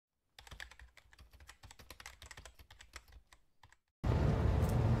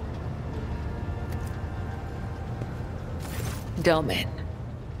Domin.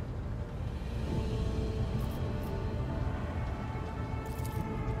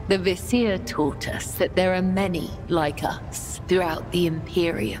 The Vizier taught us that there are many like us throughout the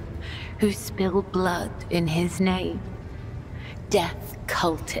Imperium who spill blood in his name. Death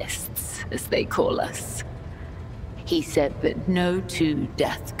cultists, as they call us. He said that no two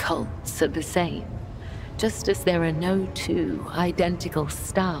death cults are the same, just as there are no two identical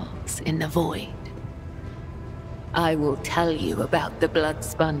stars in the void. I will tell you about the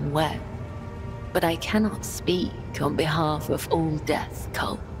blood-spun web, but I cannot speak on behalf of all death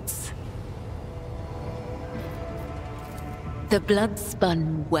cults. The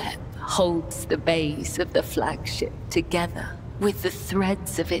blood-spun web holds the bays of the flagship together with the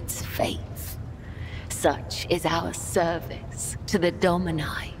threads of its faith. Such is our service to the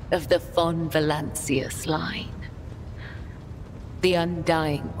Domini of the Von Valancius line. The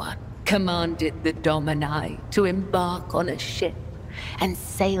Undying One commanded the Domini to embark on a ship and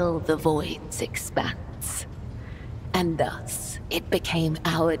sail the void's expanse. And thus, it became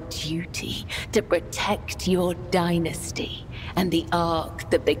our duty to protect your dynasty and the Ark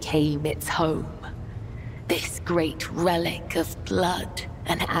that became its home. This great relic of blood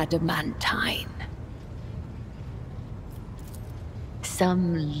and adamantine.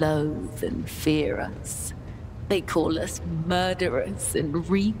 Some loathe and fear us. They call us murderers and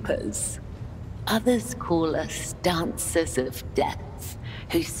reapers. Others call us dancers of death,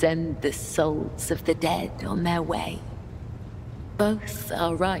 who send the souls of the dead on their way. Both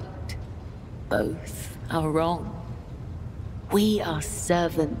are right. Both are wrong. We are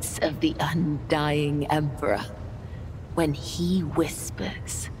servants of the Undying Emperor. When he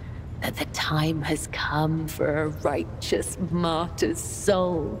whispers that the time has come for a righteous martyr's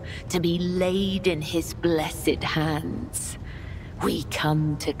soul to be laid in his blessed hands, we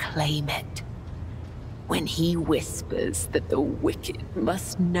come to claim it. When he whispers that the wicked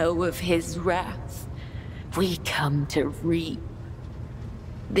must know of his wrath, we come to reap.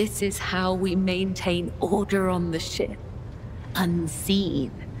 This is how we maintain order on the ship,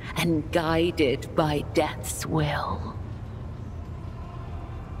 unseen and guided by death's will.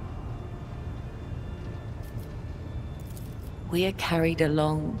 We are carried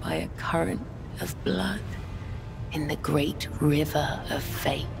along by a current of blood in the great river of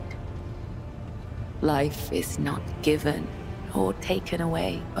fate. Life is not given or taken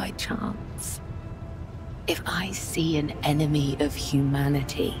away by chance. If I see an enemy of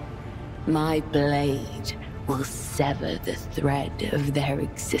humanity, my blade will sever the thread of their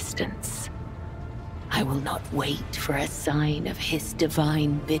existence. I will not wait for a sign of his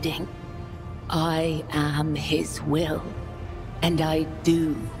divine bidding. I am his will, and I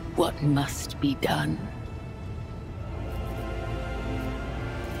do what must be done.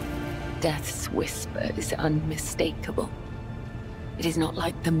 Death's whisper is unmistakable. It is not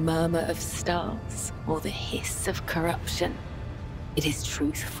like the murmur of stars or the hiss of corruption. It is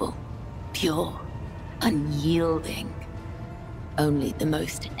truthful, pure, unyielding. Only the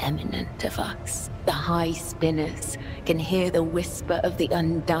most eminent of us, the High Spinners, can hear the whisper of the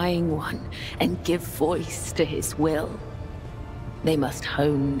Undying One and give voice to his will. They must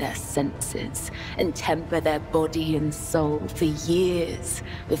hone their senses and temper their body and soul for years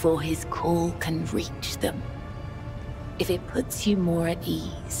before his call can reach them. If it puts you more at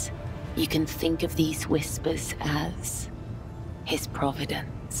ease, you can think of these whispers as his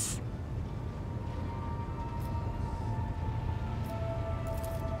providence.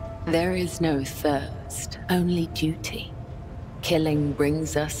 There is no thirst, only duty. Killing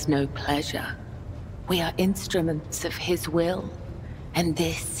brings us no pleasure. We are instruments of his will, and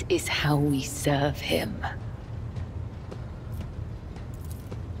this is how we serve him.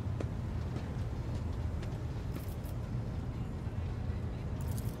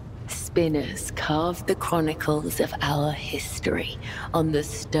 Spinners carved the chronicles of our history on the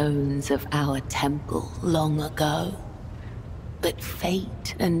stones of our temple long ago. But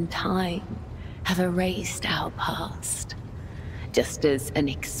fate and time have erased our past, just as an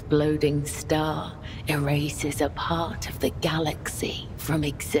exploding star erases a part of the galaxy from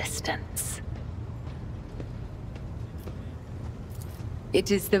existence.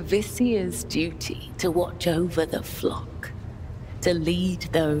 It is the Vizier's duty to watch over the flock, to lead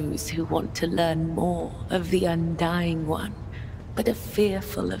those who want to learn more of the Undying One, but are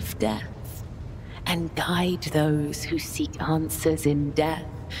fearful of death, and guide those who seek answers in death,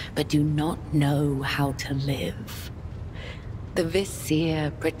 but do not know how to live. The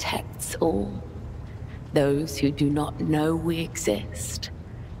Vizier protects all. Those who do not know we exist,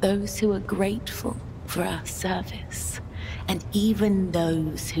 those who are grateful for our service, and even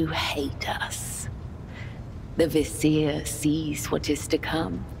those who hate us. The Vizier sees what is to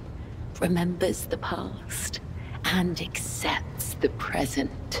come, remembers the past, and accepts the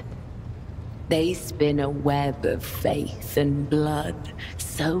present. They spin a web of faith and blood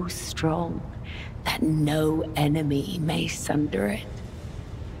so strong that no enemy may sunder it.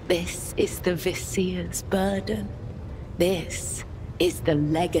 This is the Vizier's burden. This is the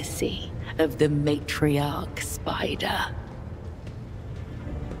legacy of the matriarch spider.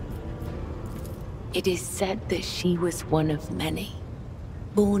 It is said that she was one of many,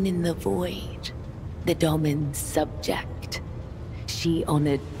 born in the void, the Domin's subject. She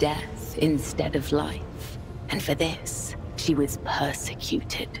honored death instead of life, and for this, she was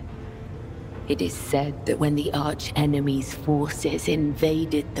persecuted. It is said that when the arch-enemy's forces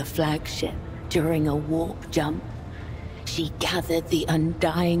invaded the flagship during a warp jump, she gathered the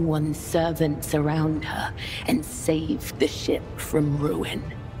Undying One's servants around her and saved the ship from ruin.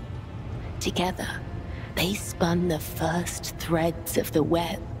 Together, they spun the first threads of the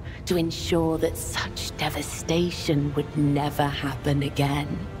web to ensure that such devastation would never happen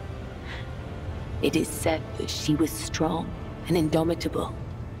again. It is said that she was strong and indomitable,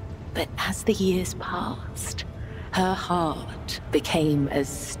 but as the years passed, her heart became as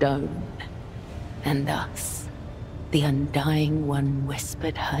stone, and thus the Undying One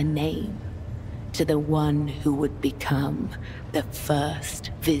whispered her name to the one who would become the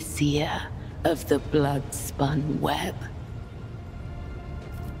first Vizier of the blood-spun web.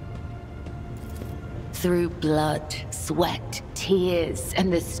 Through blood, sweat, tears,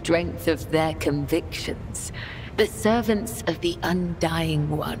 and the strength of their convictions, the servants of the Undying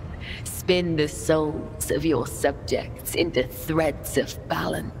One spin the souls of your subjects into threads of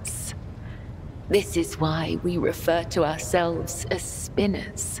balance. This is why we refer to ourselves as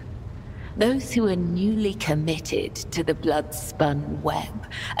spinners. Those who are newly committed to the blood-spun web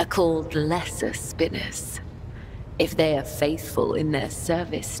are called lesser spinners. If they are faithful in their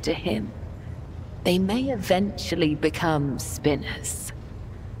service to him, they may eventually become spinners.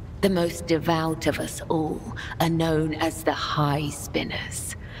 The most devout of us all are known as the High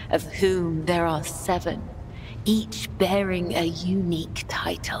Spinners, of whom there are 7, each bearing a unique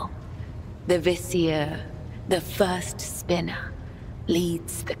title. The Vizier, the first spinner,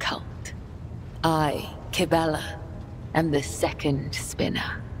 leads the cult. I, Kibellah, am the second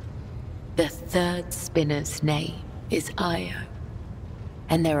spinner. The third spinner's name is Io,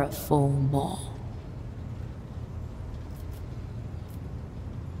 and there are 4 more.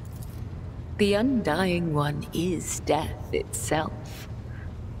 The Undying One is death itself.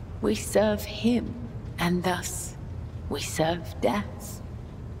 We serve him, and thus we serve death.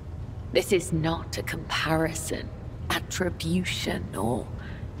 This is not a comparison, attribution, or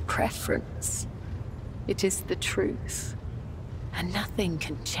preference. It is the truth, and nothing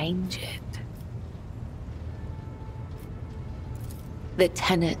can change it. The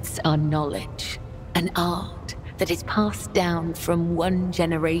tenets are knowledge, an art that is passed down from one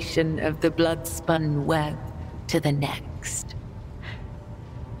generation of the blood-spun web to the next.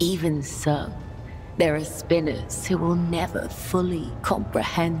 Even so, there are spinners who will never fully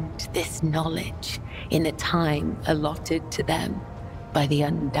comprehend this knowledge in the time allotted to them by the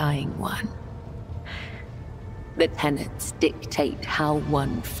Undying One. The tenets dictate how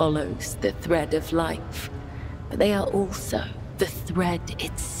one follows the thread of life, but they are also the thread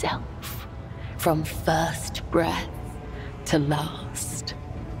itself, from first breath to last.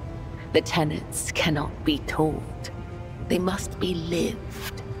 The tenets cannot be taught, they must be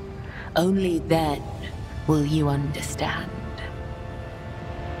lived. Only then will you understand.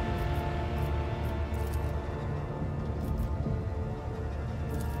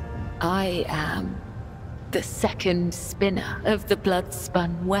 I am the second spinner of the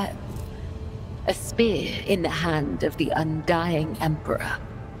blood-spun web, a spear in the hand of the Undying Emperor.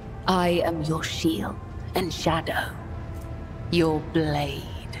 I am your shield and shadow, your blade.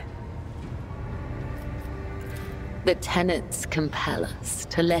 The tenets compel us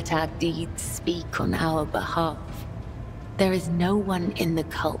to let our deeds speak on our behalf. There is no one in the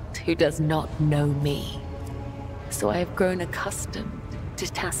cult who does not know me, so I have grown accustomed to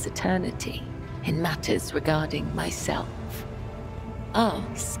taciturnity in matters regarding myself.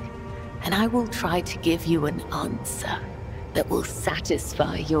 Ask, and I will try to give you an answer that will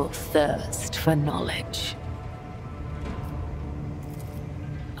satisfy your thirst for knowledge.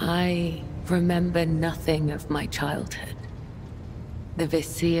 I remember nothing of my childhood. The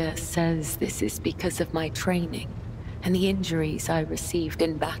Vizier says this is because of my training and the injuries I received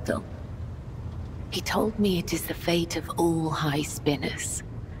in battle. He told me it is the fate of all high spinners.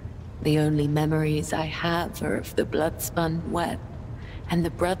 The only memories I have are of the blood-spun web and the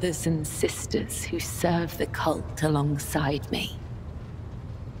brothers and sisters who serve the cult alongside me.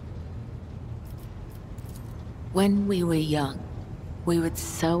 When we were young, we would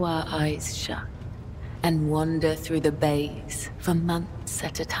sew our eyes shut and wander through the bays for months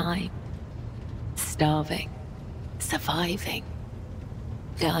at a time, starving, surviving,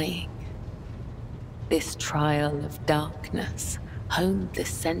 dying. This trial of darkness honed the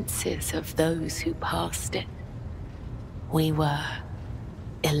senses of those who passed it. We were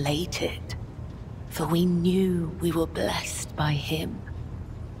elated, for we knew we were blessed by him.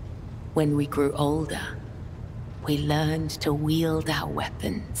 When we grew older, we learned to wield our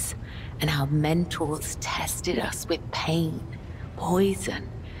weapons, and our mentors tested us with pain, poison,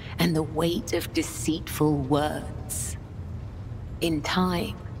 and the weight of deceitful words. In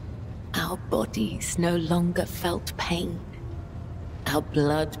time, our bodies no longer felt pain. Our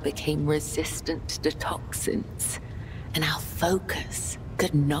blood became resistant to toxins, and our focus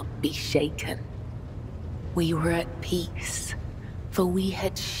could not be shaken. We were at peace, for we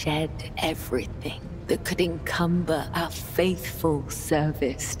had shed everything that could encumber our faithful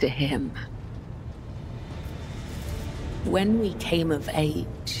service to him. When we came of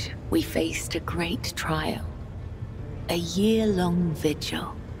age, we faced a great trial, a year-long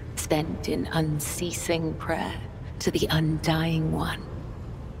vigil spent in unceasing prayer to the Undying One.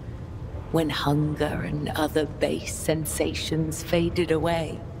 When hunger and other base sensations faded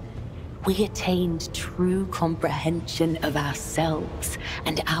away, we attained true comprehension of ourselves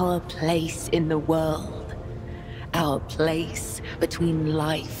and our place in the world, our place between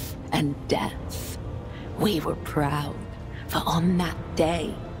life and death. We were proud, for on that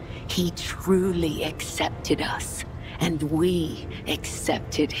day, he truly accepted us, and we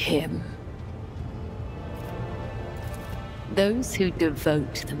accepted him. Those who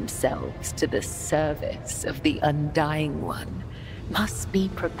devote themselves to the service of the Undying One must be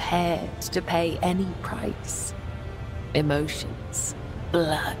prepared to pay any price. Emotions,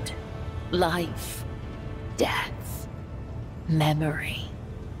 blood, life, death, memory.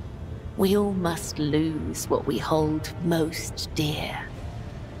 We all must lose what we hold most dear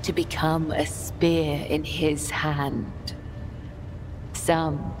to become a spear in his hand.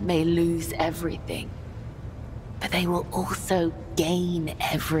 Some may lose everything, but they will also gain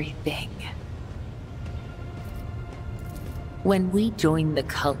everything. When we join the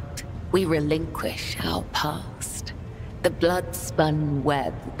cult, we relinquish our past. The blood-spun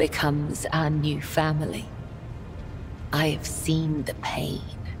web becomes our new family. I have seen the pain,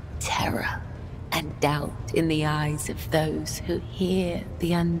 terror, and doubt in the eyes of those who hear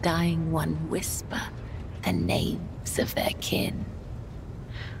the Undying One whisper the names of their kin.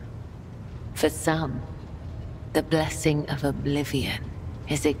 For some, the blessing of oblivion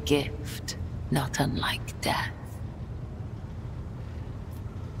is a gift not unlike death.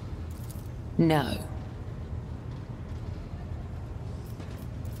 No.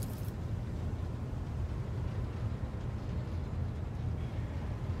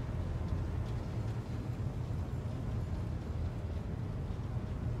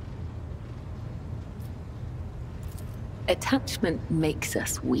 Attachment makes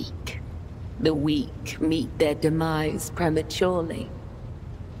us weak. The weak meet their demise prematurely.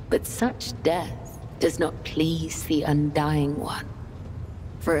 But such death does not please the Undying One.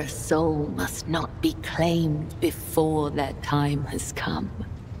 For a soul must not be claimed before their time has come.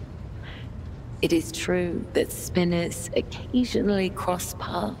 It is true that spinners occasionally cross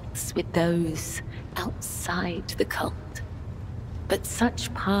paths with those outside the cult, but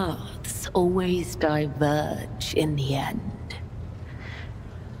such paths always diverge in the end.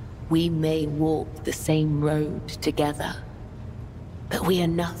 We may walk the same road together, but we are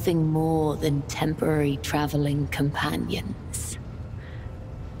nothing more than temporary traveling companions.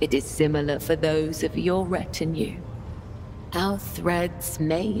 It is similar for those of your retinue. Our threads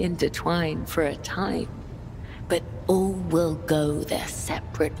may intertwine for a time, but all will go their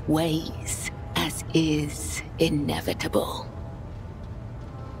separate ways, as is inevitable.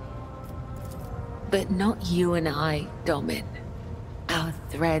 But not you and I, Domin. Our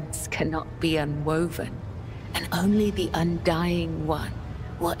threads cannot be unwoven, and only the Undying One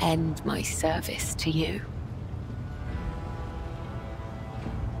will end my service to you.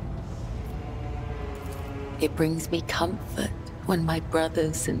 It brings me comfort when my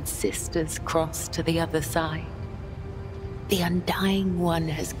brothers and sisters cross to the other side. The Undying One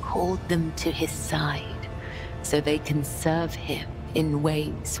has called them to his side, so they can serve him in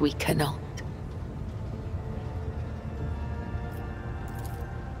ways we cannot.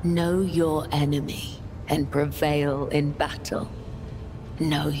 Know your enemy and prevail in battle.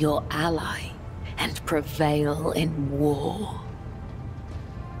 Know your ally and prevail in war.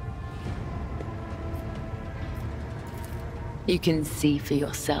 You can see for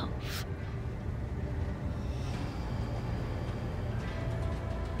yourself.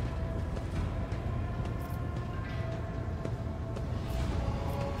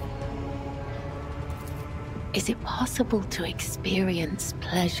 Is it possible to experience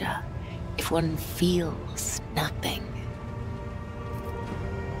pleasure if one feels nothing?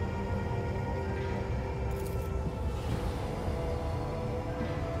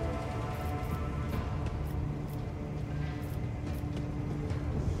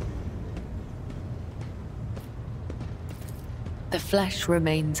 The flesh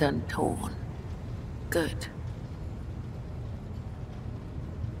remains untorn. Good.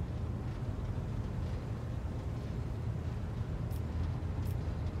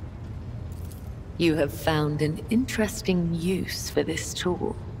 You have found an interesting use for this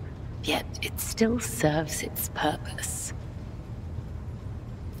tool, yet it still serves its purpose.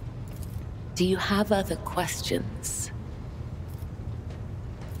 Do you have other questions?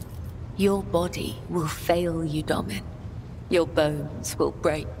 Your body will fail you, Domin. Your bones will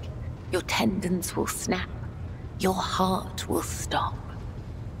break, your tendons will snap, your heart will stop.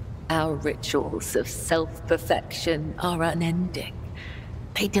 Our rituals of self-perfection are unending.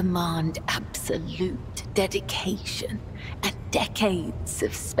 They demand absolute dedication and decades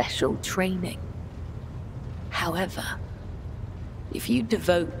of special training. However, if you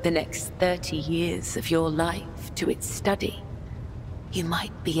devote the next 30 years of your life to its study, you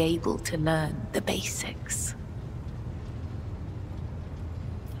might be able to learn the basics.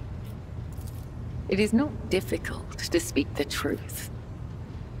 It is not difficult to speak the truth.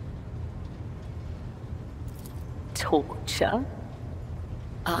 Torture?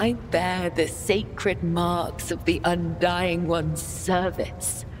 I bear the sacred marks of the Undying One's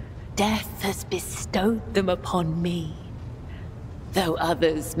service. Death has bestowed them upon me. Though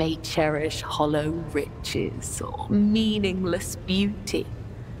others may cherish hollow riches or meaningless beauty,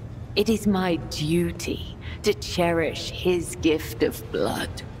 it is my duty to cherish his gift of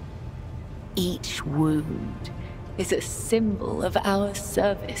blood. Each wound is a symbol of our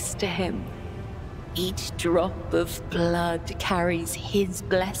service to him. Each drop of blood carries his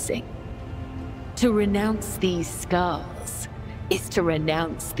blessing. To renounce these scars is to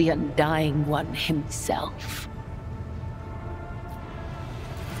renounce the Undying One himself.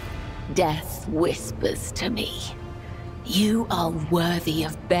 Death whispers to me, "You are worthy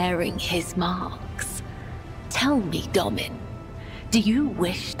of bearing his marks." Tell me, Domin, do you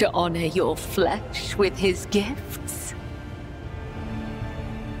wish to honor your flesh with his gifts?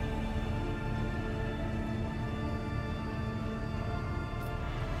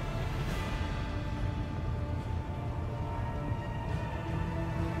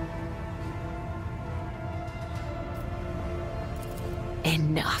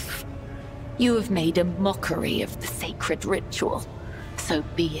 Enough. You have made a mockery of the sacred ritual. So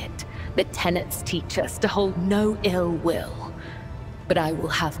be it. The tenets teach us to hold no ill will. But I will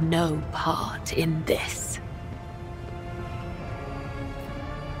have no part in this.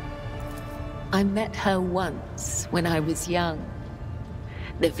 I met her once when I was young.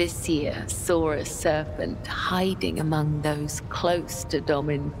 The Vizier saw a serpent hiding among those close to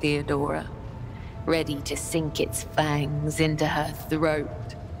Domin Theodora, ready to sink its fangs into her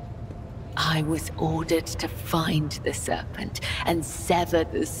throat. I was ordered to find the serpent and sever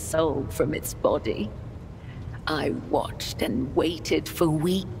the soul from its body. I watched and waited for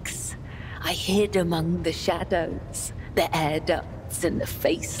weeks. I hid among the shadows, the air ducts and the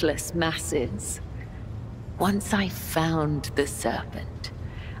faceless masses. Once I found the serpent,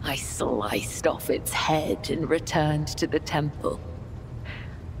 I sliced off its head and returned to the temple.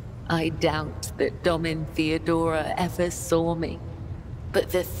 I doubt that Domin Theodora ever saw me, but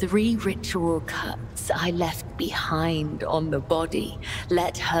the 3 ritual cuts I left behind on the body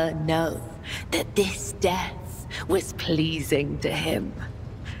let her know that this death was pleasing to him.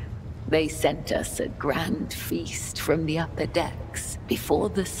 They sent us a grand feast from the upper decks before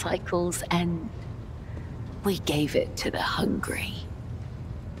the cycle's end. We gave it to the hungry.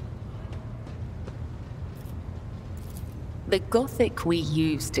 The Gothic we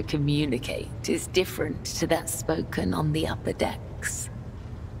use to communicate is different to that spoken on the upper decks.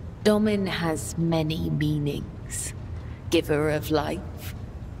 Domin has many meanings. Giver of life,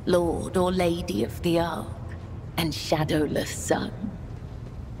 Lord or Lady of the Ark, and Shadowless Sun.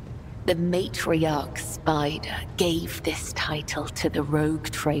 The matriarch Spider gave this title to the rogue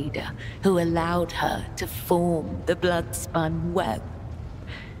trader who allowed her to form the blood-spun web.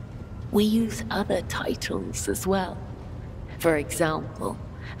 We use other titles as well. For example,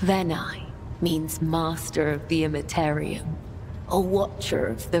 Venai means Master of the Immaterium, or Watcher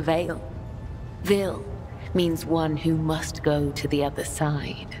of the Veil. Vil means one who must go to the other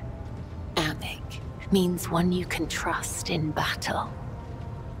side. Amic means one you can trust in battle.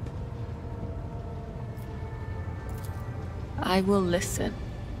 I will listen,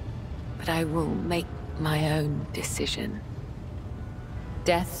 but I will make my own decision.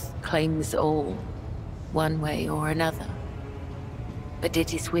 Death claims all, one way or another. But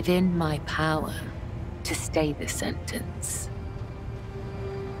it is within my power to stay the sentence.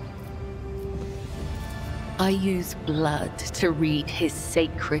 I use blood to read his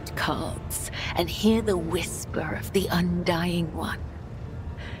sacred cards and hear the whisper of the Undying One.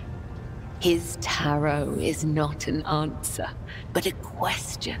 His tarot is not an answer, but a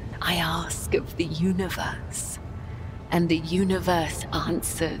question I ask of the universe. And the universe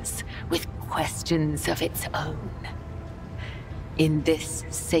answers with questions of its own. In this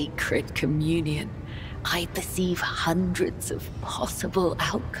sacred communion, I perceive hundreds of possible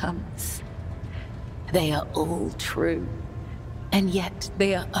outcomes. They are all true, and yet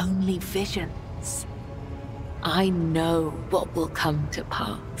they are only visions. I know what will come to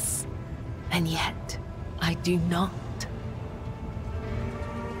pass, and yet I do not.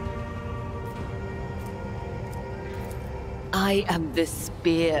 I am the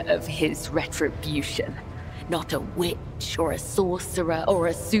spear of his retribution, not a witch or a sorcerer or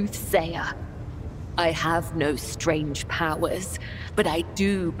a soothsayer. I have no strange powers, but I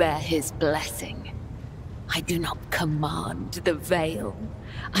do bear his blessing. I do not command the veil.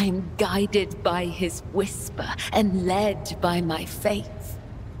 I am guided by his whisper and led by my faith,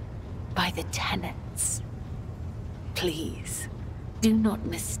 by the tenets. Please, do not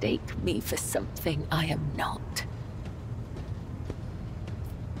mistake me for something I am not.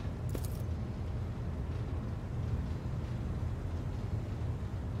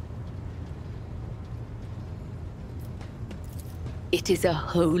 It is a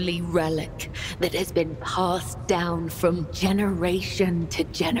holy relic that has been passed down from generation to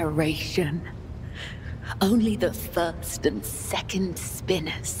generation. Only the first and second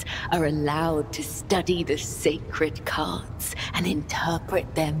spinners are allowed to study the sacred cards and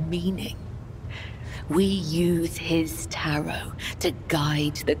interpret their meaning. We use his tarot to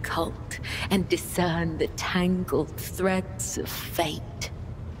guide the cult and discern the tangled threads of fate.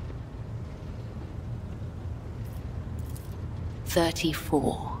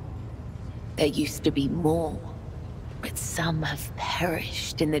 34. There used to be more, but some have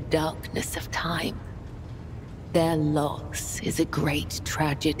perished in the darkness of time. Their loss is a great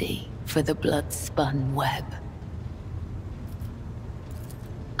tragedy for the blood-spun web.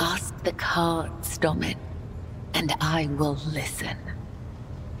 Ask the cards, Domin, and I will listen.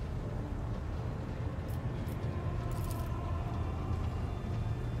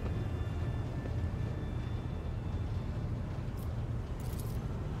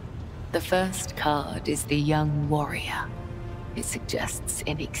 The first card is the young warrior. It suggests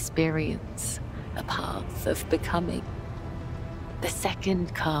inexperience, a path of becoming. The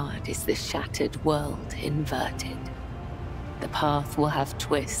second card is the shattered world inverted. The path will have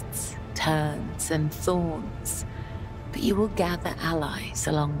twists, turns, and thorns, but you will gather allies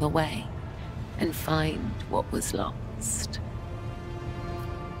along the way and find what was lost.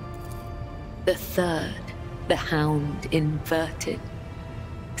 The third, the hound inverted.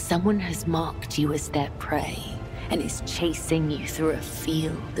 Someone has marked you as their prey and is chasing you through a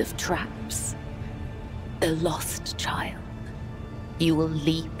field of traps. The lost child. You will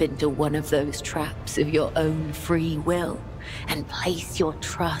leap into one of those traps of your own free will and place your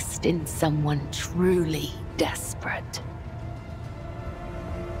trust in someone truly desperate.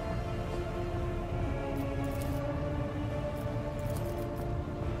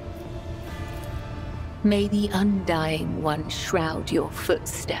 May the Undying One shroud your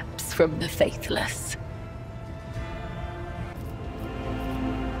footsteps from the faithless.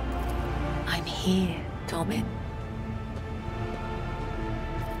 I'm here, Domin.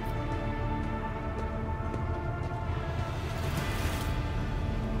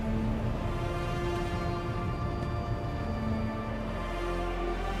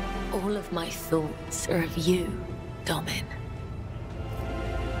 All of my thoughts are of you, Domin.